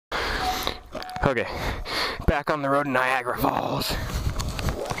Okay, back on the road in Niagara Falls.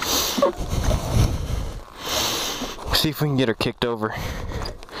 See if we can get her kicked over.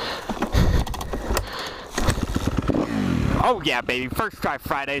 Oh yeah, baby, first try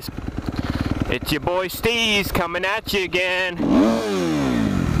Fridays. It's your boy Steez coming at you again.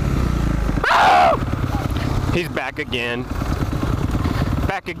 Oh! He's back again.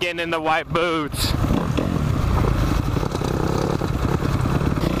 Back again in the white boots.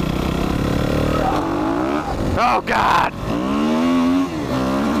 Oh God!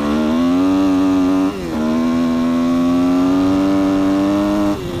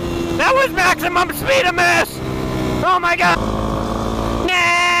 That was maximum speed of miss! Oh my God!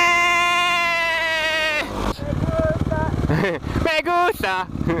 Me gusta!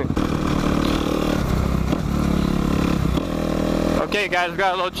 Okay guys, we've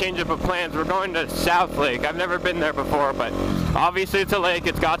got a little change up of plans. We're going to South Lake. I've never been there before, but obviously it's a lake,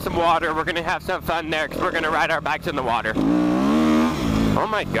 it's got some water. We're gonna have some fun there because we're gonna ride our bikes in the water. Oh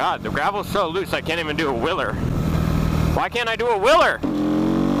my God, the gravel's so loose I can't even do a wheeler. Why can't I do a wheeler?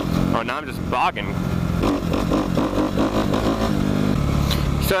 Oh, now I'm just bogging.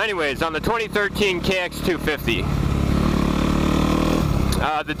 So anyways, on the 2013 KX250,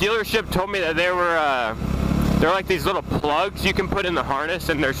 the dealership told me that they're like these little plugs you can put in the harness,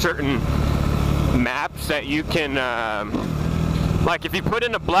 and there's certain maps that you can, like if you put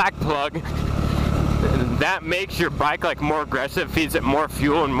in a black plug, that makes your bike like more aggressive, feeds it more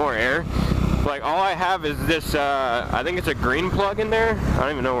fuel and more air. Like all I have is this, I think it's a green plug in there. I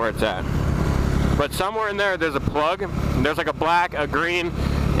don't even know where it's at. But somewhere in there there's a plug. There's like a black, a green,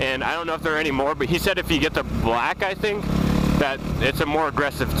 and I don't know if there are any more, but he said if you get the black, I think, that it's a more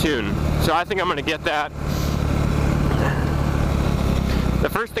aggressive tune. So I think I'm gonna get that. The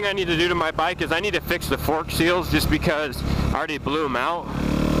first thing I need to do to my bike is I need to fix the fork seals, just because I already blew them out,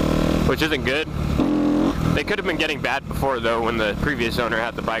 which isn't good. They could have been getting bad before though, when the previous owner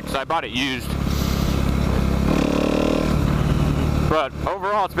had the bike, so I bought it used. But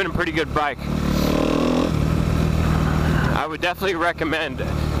overall it's been a pretty good bike. I would definitely recommend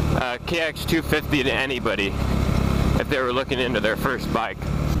KX250 to anybody if they were looking into their first bike.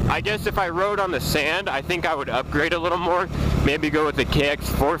 I guess if I rode on the sand, I think I would upgrade a little more. Maybe go with the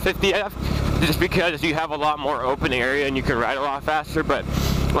KX450F, just because you have a lot more open area and you can ride a lot faster. But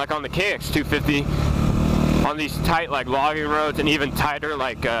like on the KX250, on these tight like logging roads and even tighter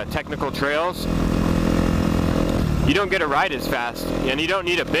like technical trails, you don't get to ride as fast, and you don't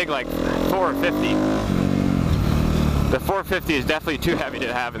need a big like 450. The 450 is definitely too heavy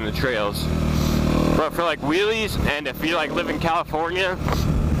to have in the trails. But for like wheelies, and if you like live in California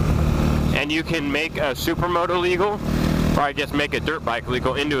and you can make a supermoto legal, or I guess make a dirt bike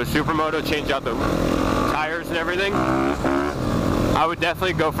legal into a supermoto, change out the tires and everything, I would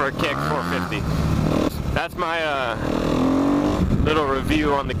definitely go for a KX450. That's my little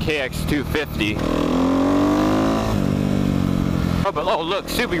review on the KX250. Oh, but oh look,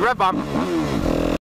 Subi Red Bomb.